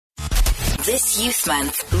This Youth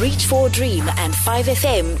Month, Reach for a Dream and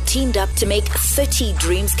 5FM teamed up to make 30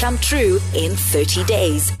 dreams come true in 30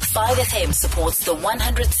 days. 5FM supports the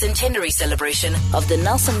 100th centenary celebration of the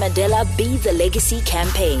Nelson Mandela Be the Legacy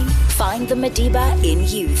campaign. Find the Madiba in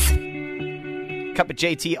youth. Cup of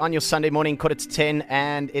JT on your Sunday morning, 9:45,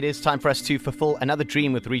 and it is time for us to fulfill another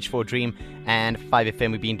dream with Reach for a Dream and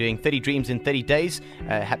 5FM. We've been doing 30 dreams in 30 days,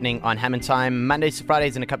 happening on Hammond Time, Mondays to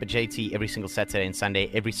Fridays, and a cup of JT every single Saturday and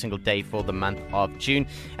Sunday, every single day for the month of June.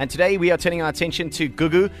 And today we are turning our attention to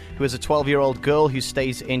Gugu, who is a 12-year-old girl who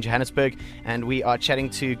stays in Johannesburg, and we are chatting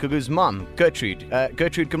to Gugu's mom, Gertrude.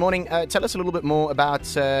 Gertrude, good morning. Tell us a little bit more about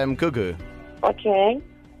Gugu. Okay.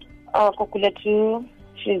 Kukuletu,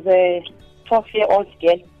 she's a 12-year-old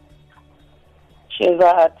girl. She's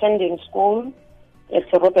attending school at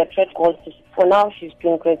Robert Redgold. For now, she's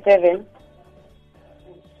doing grade 7.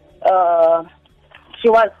 She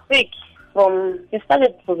was sick she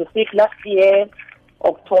started to be sick last year,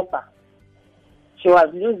 October. She was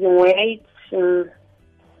losing weight,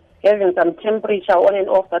 having some temperature on and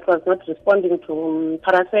off that was not responding to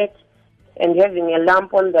Paracet, and having a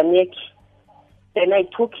lump on the neck. Then I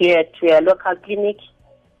took her to a local clinic.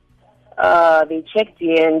 They checked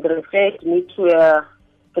and referred me to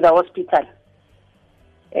the hospital.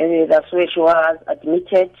 And that's where she was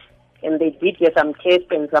admitted. And they did get some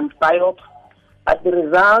tests and some biopsy. But the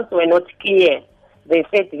results were not clear. They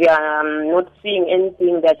said they are not seeing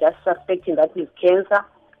anything. They're just suspecting that it's cancer.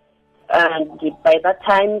 And by that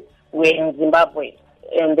time, we're in Zimbabwe.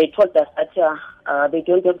 And they told us that they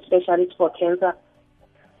don't have specialists for cancer.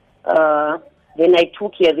 Then I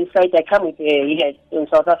took her this side. I come with her here in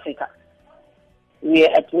South Africa. We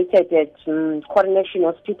were admitted at Coronation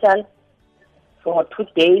Hospital for 2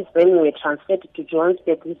 days. Then we were transferred to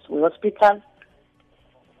Johannesburg Hospital,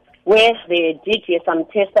 where they did some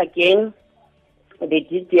tests again. They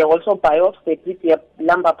did also biopsy. They did the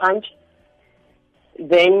lumbar punch.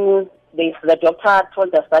 Then the doctor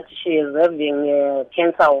told us that she is having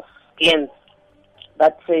cancer of glands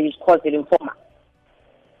that is called lymphoma.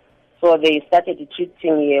 So they started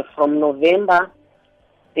treating her from November.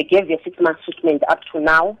 They gave her 6 months treatment up to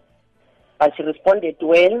now, but she responded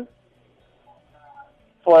well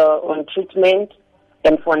on treatment,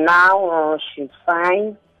 and for now she's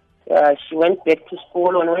fine. She went back to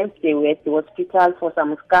school on Wednesday. We were at the hospital for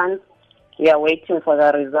some scans. We are waiting for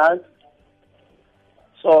the results.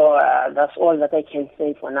 So that's all that I can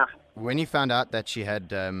say for now. When you found out that she had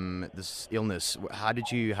this illness, how did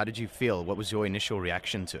you feel? What was your initial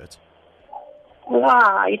reaction to it?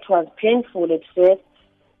 It was painful at first.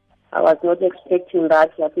 I was not expecting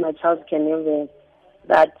that my child can have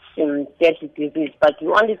that deadly disease. But we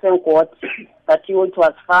only thank God that it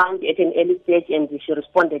was found at an early stage and she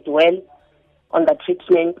responded well on the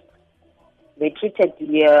treatment. They treated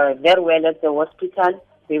her very well at the hospital.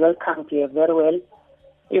 They welcomed her very well.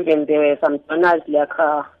 Even there were some donors like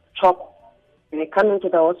Chok. They were coming to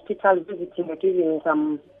the hospital, visiting her, giving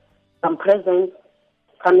some presents,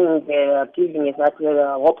 coming there, giving us that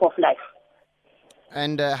hope of life.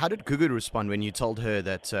 And how did Gugu respond when you told her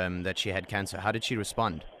that that she had cancer? How did she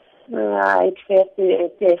respond? At first,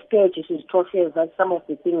 she's tortured that some of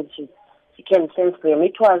the things she can sense them.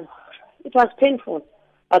 It was painful,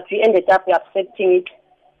 but we ended up accepting it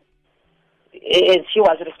as she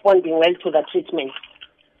was responding well to the treatment.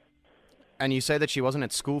 And you say that she wasn't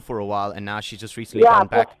at school for a while, and now she's just recently gone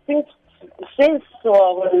back. Since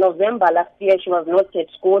November last year, she was not at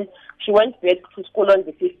school. She went back to school on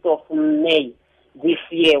the 5th of May. This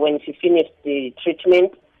year when she finished the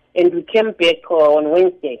treatment, and we came back on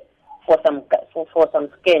Wednesday for some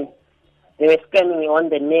scans. They were scanning on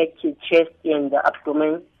the neck, chest, and the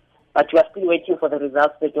abdomen, but we are still waiting for the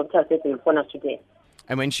results. The doctor said they will phone us today.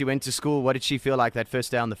 And when she went to school, what did she feel like that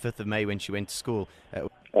first day on the 5th of May when she went to school?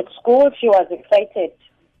 At school, she was excited,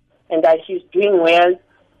 and she's doing well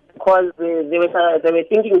because they were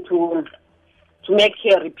thinking to make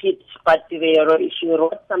her repeat, but she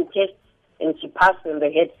wrote some tests. And she passed, and the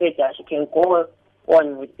head said that she can go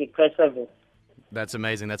on with the grade 7. That's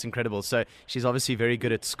amazing. That's incredible. So she's obviously very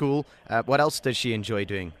good at school. What else does she enjoy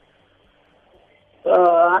doing?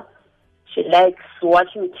 She likes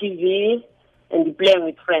watching TV and playing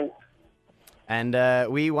with friends. And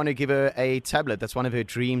we want to give her a tablet. That's one of her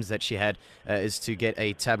dreams that she had, is to get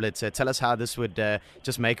a tablet. Tell us how this would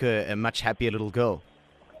just make her a much happier little girl.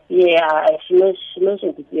 Yeah, she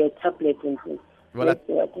mentioned it, a tablet and things. Well,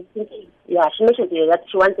 she mentioned that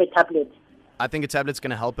she wants a tablet. I think a tablet's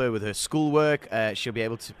going to help her with her schoolwork. She'll be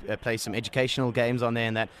able to play some educational games on there,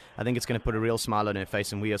 and that I think it's going to put a real smile on her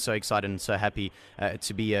face. And we are so excited and so happy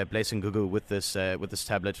to be blessing Gugu with this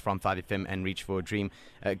tablet from 5FM and Reach for a Dream.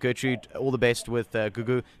 Gertrude, all the best with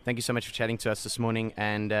Gugu. Thank you so much for chatting to us this morning.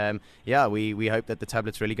 And we hope that the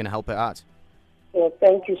tablet's really going to help her out. Yeah,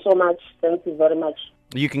 thank you so much. Thank you very much.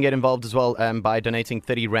 You can get involved as well by donating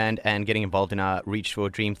 30 Rand and getting involved in our Reach for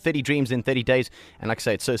a Dream. 30 dreams in 30 days. And like I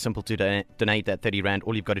say, it's so simple to donate that 30 Rand.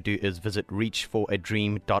 All you've got to do is visit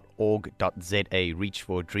reachforadream.org.za,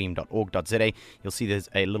 reachforadream.org.za. You'll see there's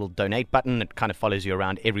a little donate button. It kind of follows you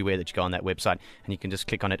around everywhere that you go on that website. And you can just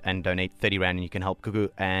click on it and donate 30 Rand. And you can help Gugu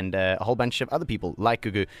and a whole bunch of other people like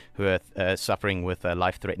Gugu who are suffering with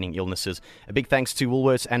life-threatening illnesses. A big thanks to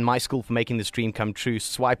Woolworths and My School for making this dream come true.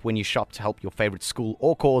 Swipe when you shop to help your favorite school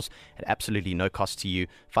or cause at absolutely no cost to you.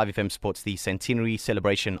 5FM supports the centenary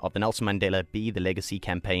celebration of the Nelson Mandela Be the Legacy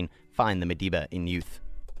campaign. Find the Madiba in youth.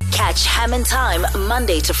 Catch Ham and Time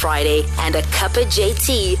Monday to Friday and a cup of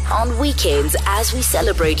JT on weekends as we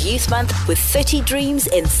celebrate Youth Month with 30 Dreams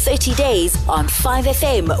in 30 days on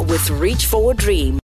 5FM with Reach for a Dream.